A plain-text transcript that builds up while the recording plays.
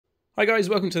Hi guys,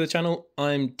 welcome to the channel.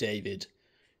 I'm David.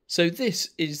 So this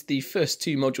is the first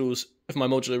two modules of my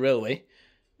modular railway,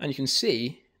 and you can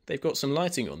see they've got some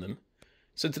lighting on them.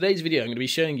 So in today's video I'm going to be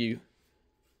showing you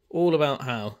all about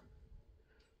how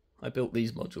I built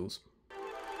these modules.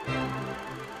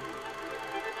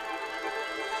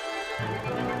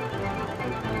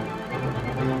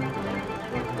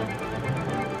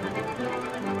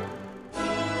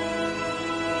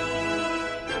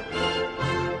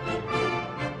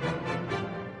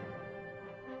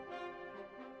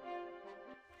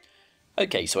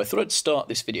 Okay, so I thought I'd start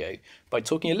this video by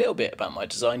talking a little bit about my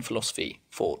design philosophy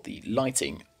for the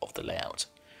lighting of the layout.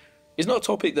 It's not a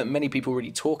topic that many people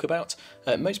really talk about.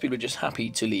 Most people are just happy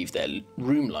to leave their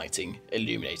room lighting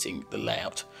illuminating the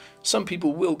layout. Some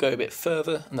people will go a bit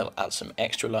further and they'll add some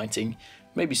extra lighting,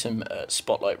 maybe some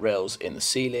spotlight rails in the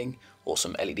ceiling or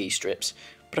some LED strips,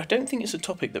 but I don't think it's a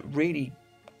topic that really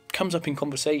comes up in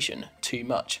conversation too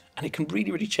much, and it can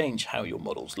really change how your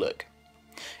models look.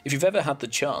 If you've ever had the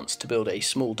chance to build a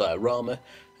small diorama,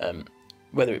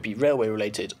 whether it be railway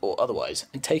related or otherwise,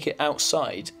 and take it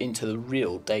outside into the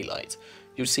real daylight,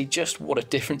 you'll see just what a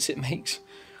difference it makes.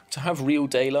 To have real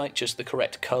daylight, just the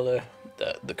correct colour,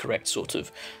 the correct sort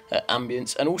of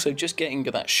ambience, and also just getting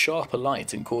that sharper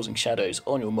light and causing shadows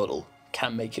on your model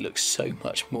can make it look so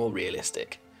much more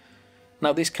realistic.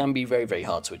 Now this can be very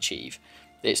hard to achieve.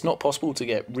 It's not possible to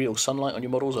get real sunlight on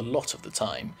your models a lot of the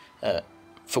time.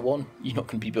 For one, you're not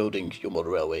going to be building your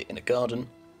model railway in a garden,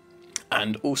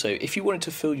 and also if you wanted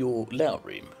to fill your layout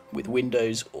room with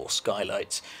windows or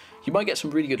skylights, you might get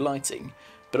some really good lighting,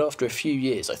 but after a few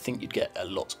years I think you'd get a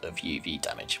lot of UV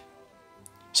damage.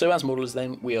 So as modelers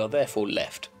then, we are therefore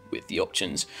left with the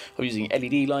options of using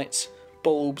LED lights,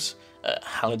 bulbs,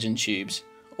 halogen tubes,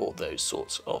 or those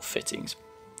sorts of fittings.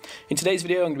 In today's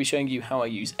video I'm going to be showing you how I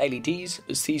use LEDs,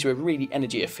 as these are a really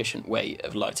energy efficient way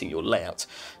of lighting your layout,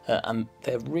 and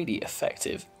they're really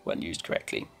effective when used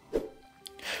correctly.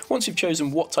 Once you've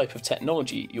chosen what type of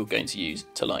technology you're going to use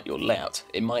to light your layout,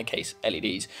 in my case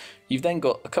LEDs, you've then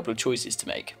got a couple of choices to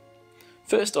make.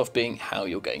 First off being how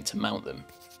you're going to mount them.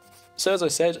 So as I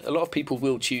said, a lot of people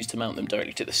will choose to mount them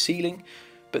directly to the ceiling,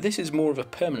 but this is more of a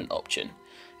permanent option.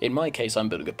 In my case I'm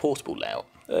building a portable layout,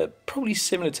 probably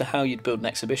similar to how you'd build an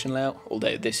exhibition layout,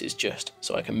 although this is just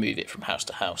so I can move it from house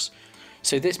to house.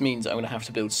 So this means I'm going to have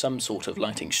to build some sort of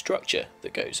lighting structure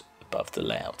that goes above the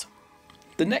layout.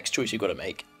 The next choice you've got to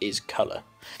make is colour.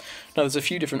 Now there's a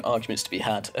few different arguments to be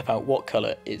had about what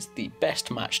colour is the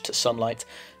best match to sunlight,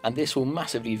 and this will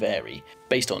massively vary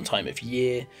based on time of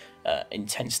year,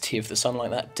 intensity of the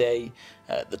sunlight that day,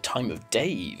 the time of day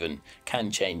even can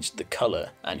change the colour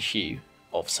and hue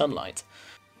of sunlight.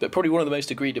 But probably one of the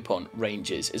most agreed upon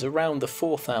ranges is around the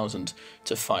 4000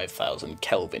 to 5000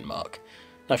 Kelvin mark.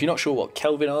 Now if you're not sure what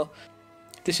Kelvin are,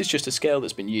 this is just a scale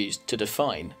that's been used to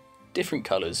define different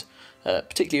colours,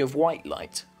 particularly of white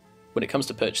light, when it comes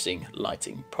to purchasing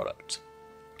lighting products.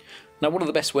 Now one of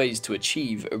the best ways to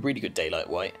achieve a really good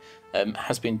daylight white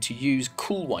has been to use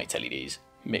cool white LEDs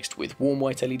mixed with warm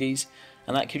white LEDs,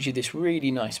 and that gives you this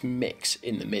really nice mix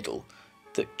in the middle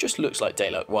that just looks like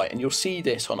daylight white, and you'll see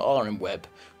this on RM Web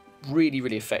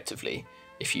really effectively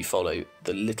if you follow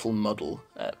the little model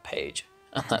page,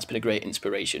 and that's been a great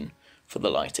inspiration for the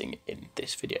lighting in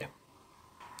this video.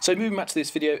 So moving back to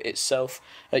this video itself,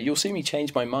 you'll see me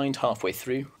change my mind halfway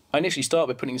through. I initially start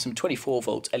by putting some 24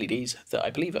 volt LEDs that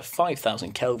I believe are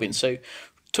 5000 Kelvin, so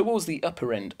towards the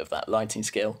upper end of that lighting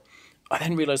scale. I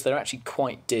then realised they're actually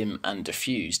quite dim and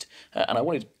diffused, and I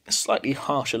wanted a slightly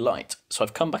harsher light, so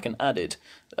I've come back and added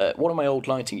one of my old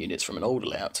lighting units from an older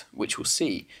layout, which we'll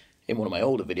see in one of my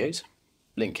older videos,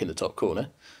 link in the top corner,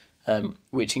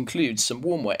 which includes some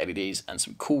warm white LEDs and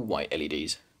some cool white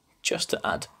LEDs, just to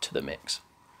add to the mix.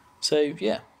 So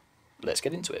yeah, let's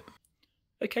get into it.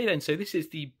 Okay then, so this is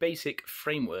the basic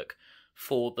framework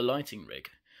for the lighting rig.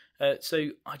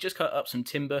 So I just cut up some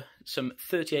timber, some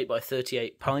 38 by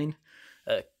 38 pine,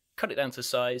 cut it down to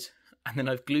size, and then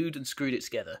I've glued and screwed it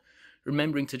together,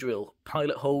 remembering to drill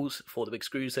pilot holes for the big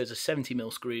screws. Those are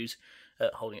 70mm screws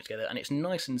holding it together, and it's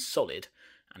nice and solid,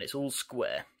 and it's all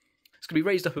square. It's going to be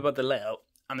raised up above the layout,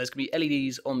 and there's going to be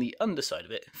LEDs on the underside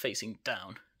of it facing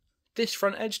down. This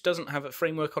front edge doesn't have a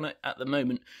framework on it at the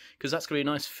moment, because that's going to be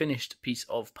a nice finished piece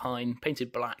of pine,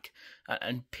 painted black,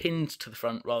 and pinned to the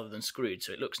front rather than screwed,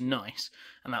 so it looks nice,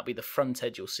 and that'll be the front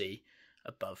edge you'll see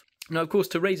above. Now of course,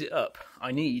 to raise it up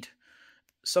I need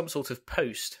some sort of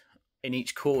post in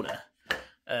each corner,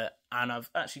 and I've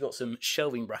actually got some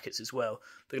shelving brackets as well.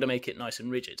 They're going to make it nice and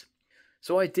rigid.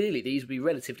 So ideally these would be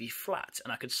relatively flat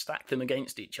and I could stack them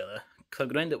against each other, because I'm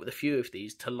going to end up with a few of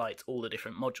these to light all the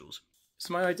different modules.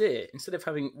 So my idea, instead of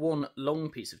having one long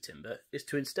piece of timber, is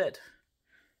to instead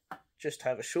just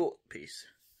have a short piece.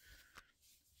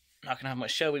 I can have my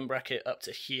shelving bracket up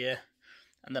to here,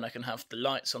 and then I can have the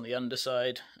lights on the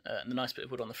underside and the nice bit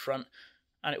of wood on the front,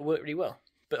 and it worked really well.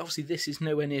 But obviously this is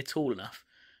nowhere near tall enough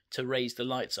to raise the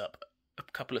lights up a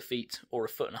couple of feet or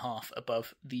 1.5 feet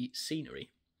above the scenery.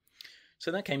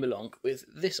 So that came along with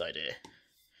this idea.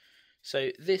 So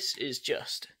this is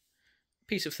just a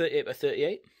piece of 38 by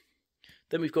 38.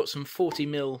 Then we've got some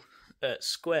 40mm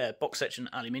square box section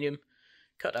aluminium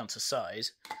cut down to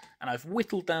size, and I've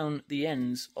whittled down the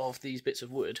ends of these bits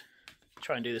of wood.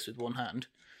 Try and do this with one hand.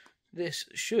 This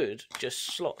should just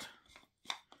slot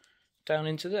down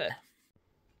into there.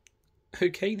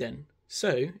 Okay then,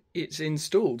 so it's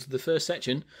installed, the first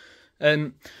section.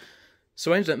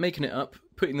 So I ended up making it up,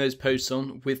 putting those posts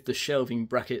on with the shelving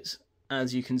brackets.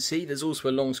 As you can see, there's also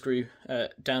a long screw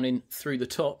down in through the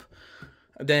top.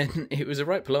 Then it was a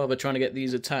right palaver trying to get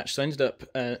these attached, so I ended up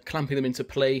clamping them into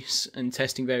place and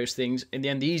testing various things. In the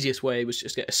end, the easiest way was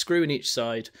just get a screw in each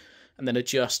side and then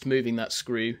adjust moving that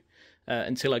screw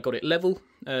until I got it level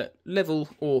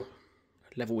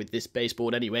with this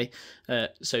baseboard anyway,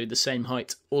 so the same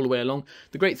height all the way along.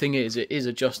 The great thing is it is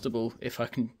adjustable if I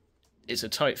can. It's a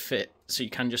tight fit, so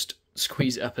you can just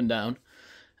squeeze it up and down.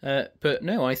 But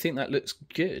no, I think that looks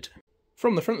good.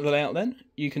 From the front of the layout then,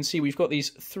 you can see we've got these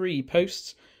 3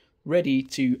 posts ready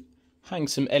to hang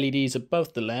some LEDs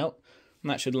above the layout,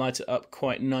 and that should light it up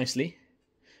quite nicely.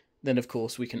 Then of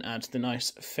course we can add the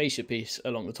nice fascia piece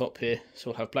along the top here,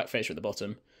 so we'll have black fascia at the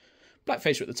bottom, black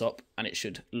fascia at the top, and it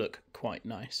should look quite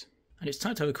nice. And it's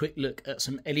time to have a quick look at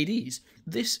some LEDs.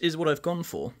 This is what I've gone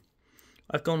for.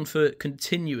 I've gone for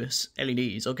continuous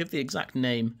LEDs. I'll give the exact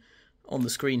name on the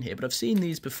screen here, but I've seen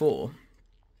these before,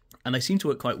 and they seem to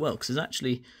work quite well, because there's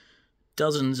actually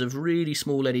dozens of really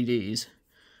small LEDs,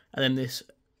 and then this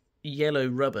yellow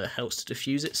rubber helps to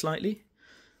diffuse it slightly.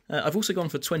 I've also gone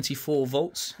for 24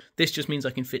 volts. This just means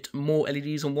I can fit more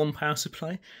LEDs on one power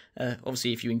supply.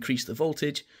 Obviously, if you increase the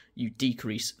voltage, you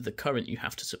decrease the current you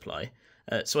have to supply.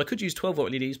 So I could use 12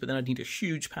 volt LEDs, but then I'd need a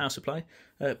huge power supply.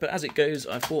 But as it goes,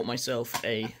 I've bought myself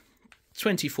a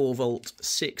 24 volt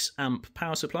 6 amp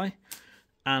power supply.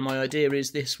 And my idea is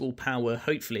this will power,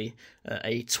 hopefully,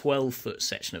 a 12-foot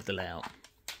section of the layout.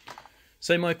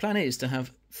 So my plan is to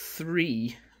have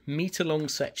 3 metre-long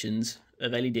sections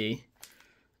of LED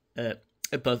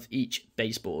above each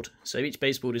baseboard. So each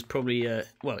baseboard is probably,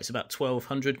 it's about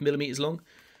 1200 millimetres long.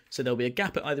 So there'll be a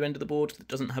gap at either end of the board that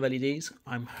doesn't have LEDs.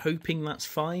 I'm hoping that's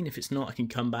fine. If it's not, I can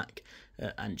come back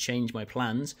and change my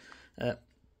plans.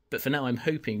 But for now, I'm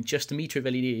hoping just a metre of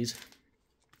LEDs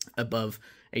above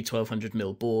a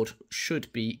 1200mm board should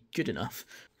be good enough.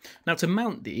 Now to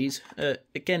mount these,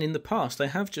 again in the past I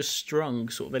have just strung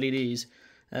sort of LEDs.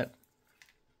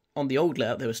 On the old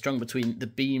layout they were strung between the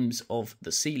beams of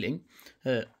the ceiling.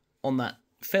 On that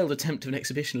failed attempt of an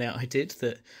exhibition layout I did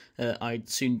that I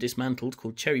soon dismantled,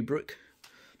 called Cherry Brook,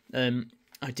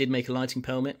 I did make a lighting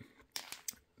pelmet,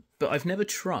 but I've never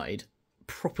tried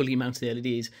properly mounting the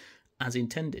LEDs as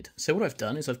intended. So what I've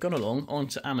done is I've gone along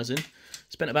onto Amazon,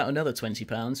 spent about another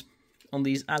 £20 on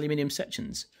these aluminium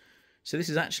sections. So this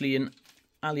is actually an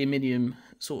aluminium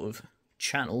sort of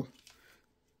channel.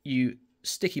 You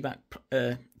sticky back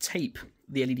tape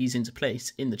the LEDs into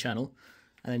place in the channel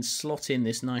and then slot in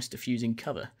this nice diffusing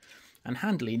cover. And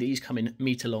handily, these come in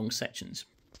metre-long sections.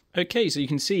 Okay, so you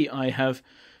can see I have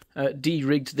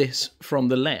de-rigged this from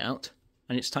the layout,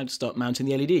 and it's time to start mounting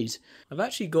the LEDs. I've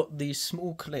actually got these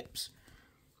small clips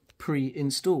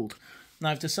pre-installed. Now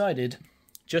I've decided,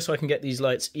 just so I can get these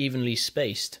lights evenly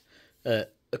spaced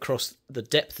across the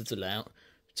depth of the layout,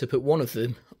 to put one of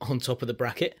them on top of the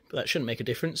bracket, but that shouldn't make a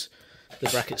difference. The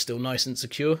bracket's still nice and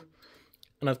secure.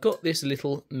 And I've got this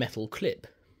little metal clip.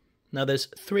 Now there's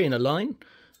 3 in a line.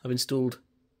 I've installed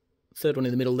the third one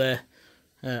in the middle there,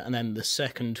 and then the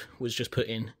second was just put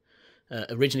in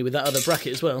originally with that other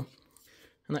bracket as well.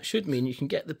 And that should mean you can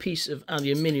get the piece of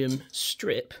aluminium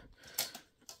strip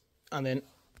and then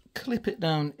clip it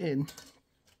down in,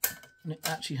 and it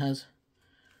actually has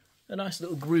a nice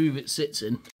little groove it sits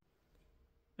in.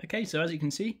 Okay, so as you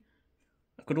can see,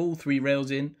 I've got all 3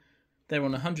 rails in. They're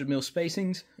on 100mm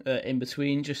spacings in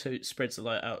between, just so it spreads the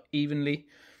light out evenly.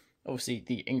 Obviously,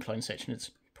 the incline section is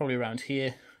probably around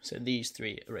here, so these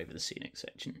 3 are over the scenic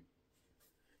section. You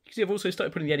can see I've also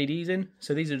started putting the LEDs in,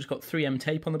 so these have just got 3M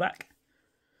tape on the back.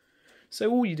 So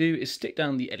all you do is stick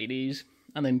down the LEDs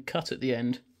and then cut at the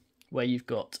end where you've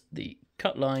got the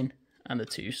cut line and the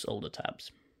 2 solder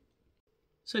tabs.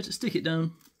 So to stick it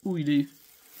down, all you do,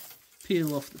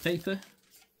 peel off the paper,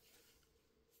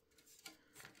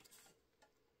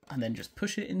 and then just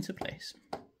push it into place.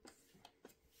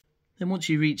 Then once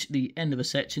you reach the end of a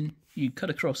section, you cut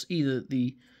across either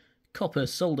the copper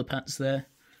solder pads there,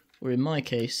 or in my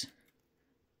case,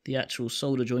 the actual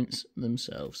solder joints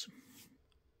themselves.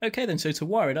 Okay then, so to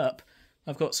wire it up,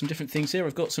 I've got some different things here.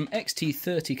 I've got some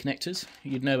XT30 connectors.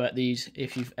 You'd know about these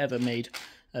if you've ever made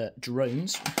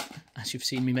drones, as you've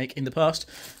seen me make in the past,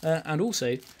 and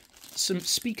also some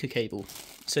speaker cable.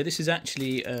 So this is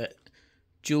actually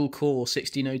dual core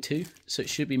 1602, so it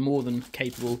should be more than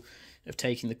capable of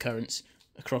taking the currents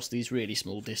across these really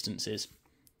small distances.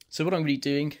 So what I'm really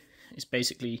doing is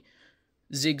basically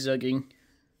zigzagging,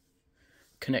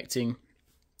 connecting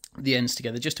the ends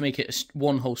together just to make it a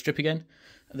one whole strip again,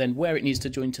 and then where it needs to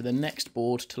join to the next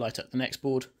board to light up the next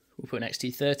board, we'll put an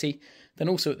XT30. Then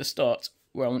also at the start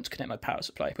where I want to connect my power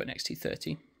supply, put an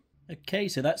XT30. Okay,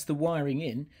 so that's the wiring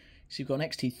in. So you've got an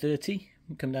XT30,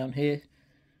 you come down here,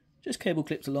 just cable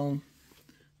clipped along,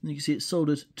 and you can see it's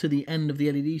soldered to the end of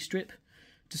the LED strip.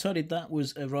 Decided that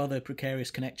was a rather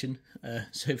precarious connection,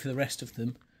 so for the rest of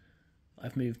them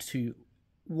I've moved to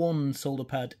one solder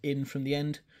pad in from the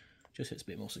end, just so it's a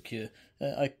bit more secure.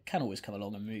 I can always come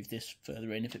along and move this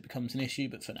further in if it becomes an issue,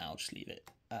 but for now I'll just leave it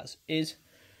as is.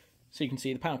 So you can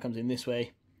see the power comes in this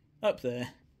way, up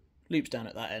there, loops down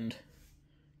at that end,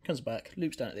 comes back,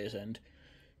 loops down at this end,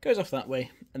 goes off that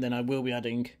way, and then I will be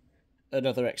adding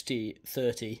another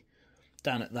XT30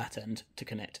 down at that end to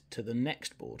connect to the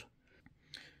next board.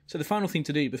 So the final thing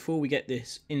to do before we get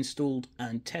this installed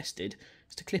and tested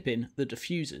is to clip in the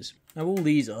diffusers. Now all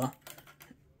these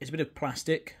is a bit of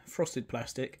plastic, frosted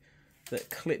plastic, that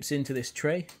clips into this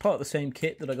tray, part of the same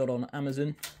kit that I got on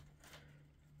Amazon,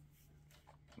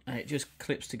 and it just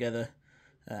clips together,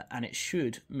 and it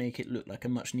should make it look like a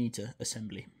much neater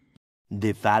assembly.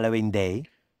 The following day.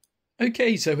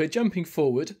 Okay, so we're jumping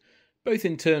forward, both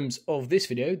in terms of this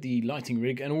video, the lighting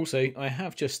rig, and also I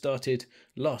have just started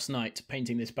last night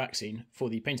painting this back scene for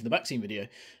the Painting the Back Scene video.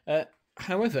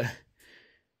 However,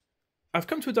 I've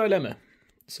come to a dilemma.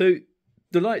 So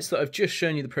the lights that I've just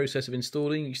shown you the process of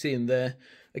installing, you see them there,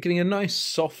 are giving a nice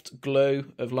soft glow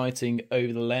of lighting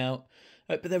over the layout,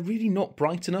 but they're really not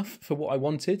bright enough for what I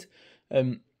wanted.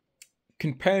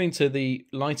 Comparing to the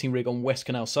lighting rig on West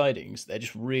Canal sidings, they're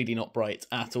just really not bright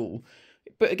at all.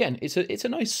 But again, it's a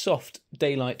nice soft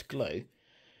daylight glow.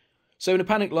 So in a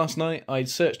panic last night, I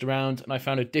searched around and I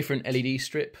found a different LED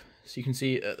strip. So you can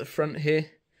see at the front here,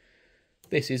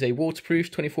 this is a waterproof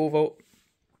 24 volt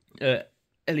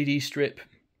LED strip,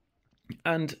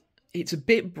 and it's a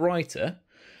bit brighter.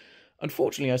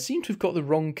 Unfortunately, I seem to have got the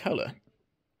wrong colour.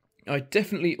 I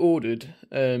definitely ordered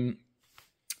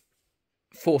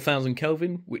 4000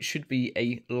 Kelvin, which should be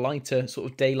a lighter sort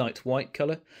of daylight white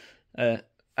colour.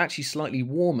 Actually slightly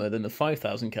warmer than the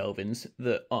 5000 Kelvins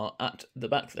that are at the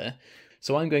back there.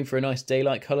 So I'm going for a nice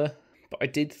daylight colour, but I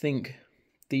did think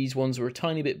these ones were a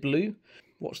tiny bit blue.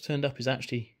 What's turned up is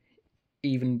actually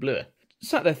even bluer.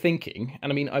 Sat there thinking,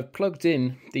 and I mean, I've plugged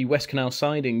in the West Canal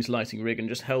sidings lighting rig and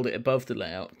just held it above the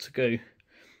layout to go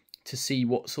to see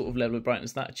what sort of level of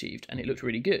brightness that achieved, and it looked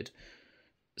really good.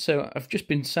 So I've just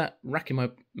been sat racking my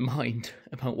mind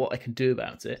about what I can do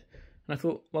about it, and I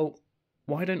thought, well,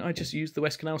 why don't I just use the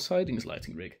West Canal sidings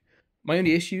lighting rig? My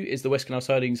only issue is the West Canal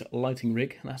sidings lighting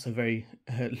rig. That's a very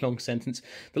long sentence.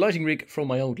 The lighting rig from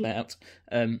my old layout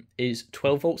is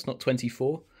 12 volts, not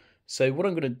 24. So what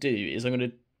I'm going to do is I'm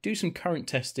going to do some current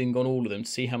testing on all of them to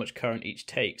see how much current each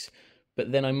takes.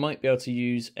 But then I might be able to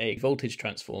use a voltage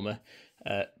transformer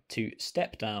to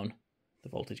step down the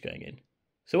voltage going in.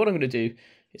 So what I'm going to do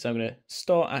is I'm going to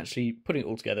start actually putting it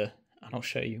all together, and I'll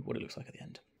show you what it looks like at the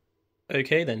end.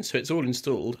 Okay then, so it's all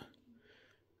installed,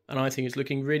 and I think it's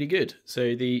looking really good.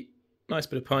 So the nice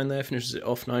bit of pine there finishes it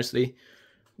off nicely.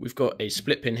 We've got a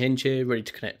split pin hinge here ready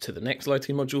to connect to the next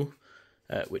lighting module,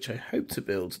 which I hope to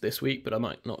build this week, but I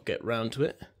might not get round to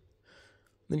it.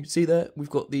 Then you can see there, we've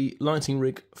got the lighting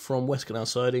rig from West Canal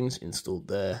Sidings installed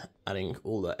there, adding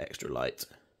all that extra light.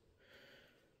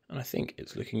 And I think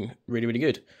it's looking really, really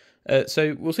good.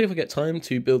 So we'll see if I get time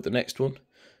to build the next one,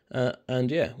 and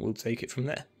yeah, we'll take it from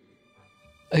there.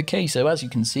 Okay, so as you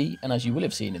can see, and as you will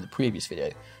have seen in the previous video,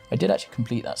 I did actually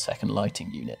complete that second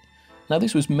lighting unit. Now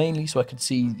this was mainly so I could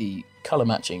see the colour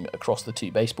matching across the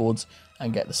two baseboards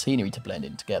and get the scenery to blend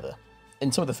in together.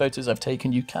 In some of the photos I've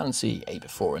taken, you can see a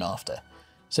before and after.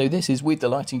 So this is with the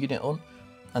lighting unit on,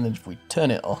 and then if we turn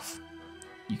it off,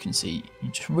 you can see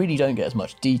you just really don't get as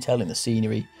much detail in the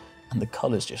scenery, and the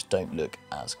colours just don't look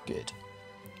as good.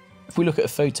 If we look at a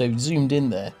photo zoomed in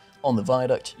there on the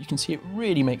viaduct, you can see it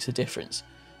really makes a difference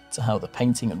to how the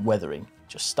painting and weathering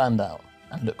just stand out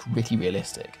and look really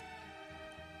realistic.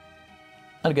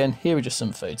 And again, here are just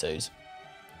some photos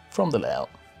from the layout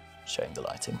showing the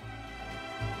lighting.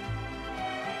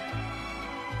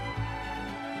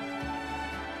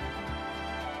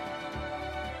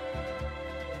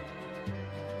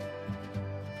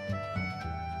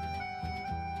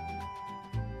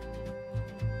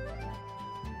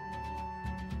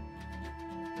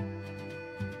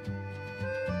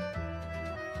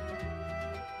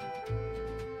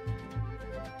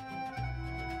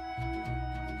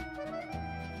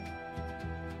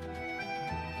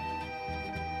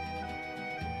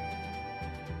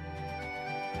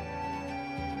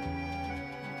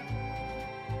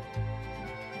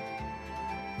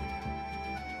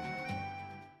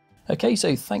 Okay,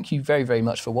 so thank you very, very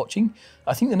much for watching.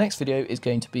 I think the next video is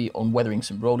going to be on weathering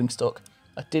some rolling stock.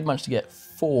 I did manage to get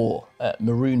 4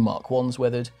 maroon Mark 1s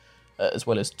weathered, as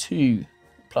well as 2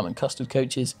 plum and custard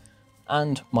coaches,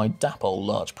 and my Dapol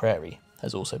large prairie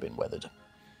has also been weathered.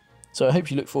 So I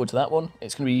hope you look forward to that one.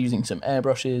 It's going to be using some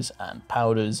airbrushes and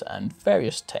powders and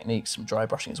various techniques, some dry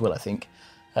brushing as well, I think.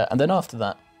 And then after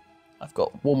that, I've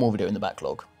got one more video in the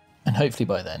backlog, and hopefully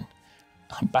by then,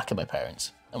 I'm back at my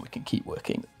parents' and we can keep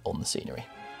working on the scenery.